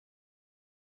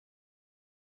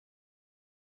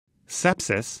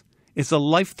Sepsis is a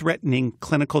life-threatening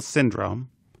clinical syndrome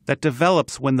that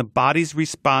develops when the body's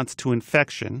response to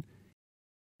infection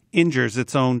injures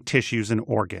its own tissues and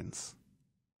organs.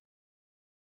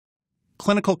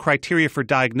 Clinical criteria for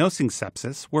diagnosing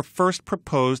sepsis were first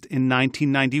proposed in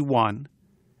 1991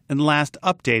 and last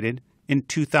updated in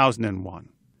 2001.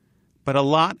 But a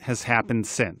lot has happened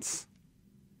since.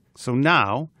 So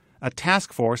now, a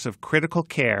task force of critical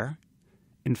care,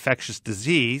 infectious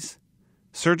disease,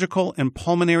 surgical and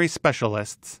pulmonary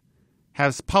specialists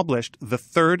has published the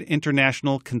third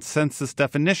international consensus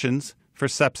definitions for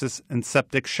sepsis and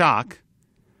septic shock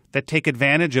that take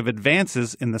advantage of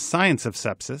advances in the science of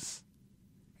sepsis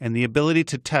and the ability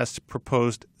to test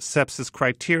proposed sepsis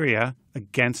criteria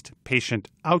against patient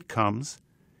outcomes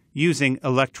using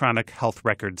electronic health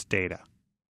records data.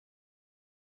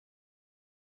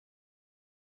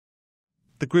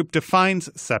 The group defines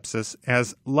sepsis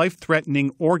as life-threatening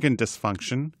organ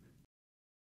dysfunction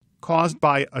caused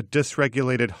by a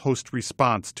dysregulated host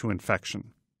response to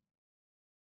infection.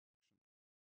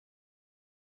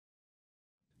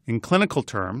 In clinical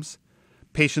terms,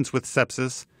 patients with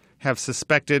sepsis have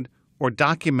suspected or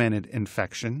documented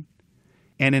infection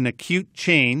and an acute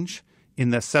change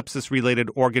in the sepsis-related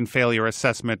organ failure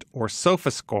assessment or SOFA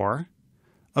score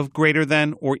of greater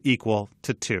than or equal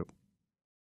to 2.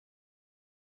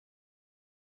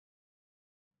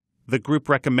 The group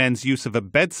recommends use of a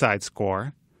bedside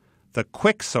score, the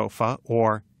quick SOFA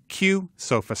or Q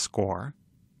SOFA score,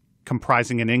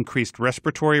 comprising an increased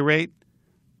respiratory rate,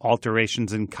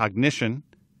 alterations in cognition,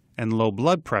 and low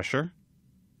blood pressure,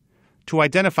 to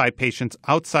identify patients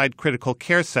outside critical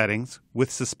care settings with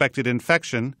suspected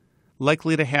infection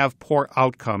likely to have poor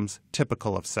outcomes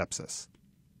typical of sepsis.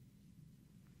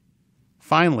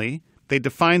 Finally, they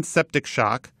define septic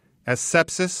shock as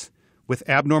sepsis with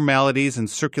abnormalities in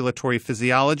circulatory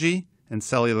physiology and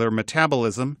cellular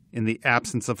metabolism in the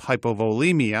absence of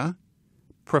hypovolemia,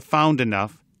 profound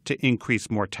enough to increase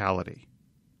mortality.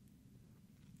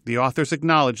 The authors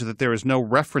acknowledge that there is no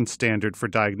reference standard for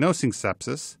diagnosing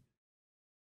sepsis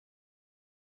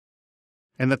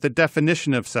and that the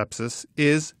definition of sepsis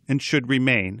is and should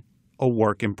remain a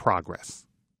work in progress.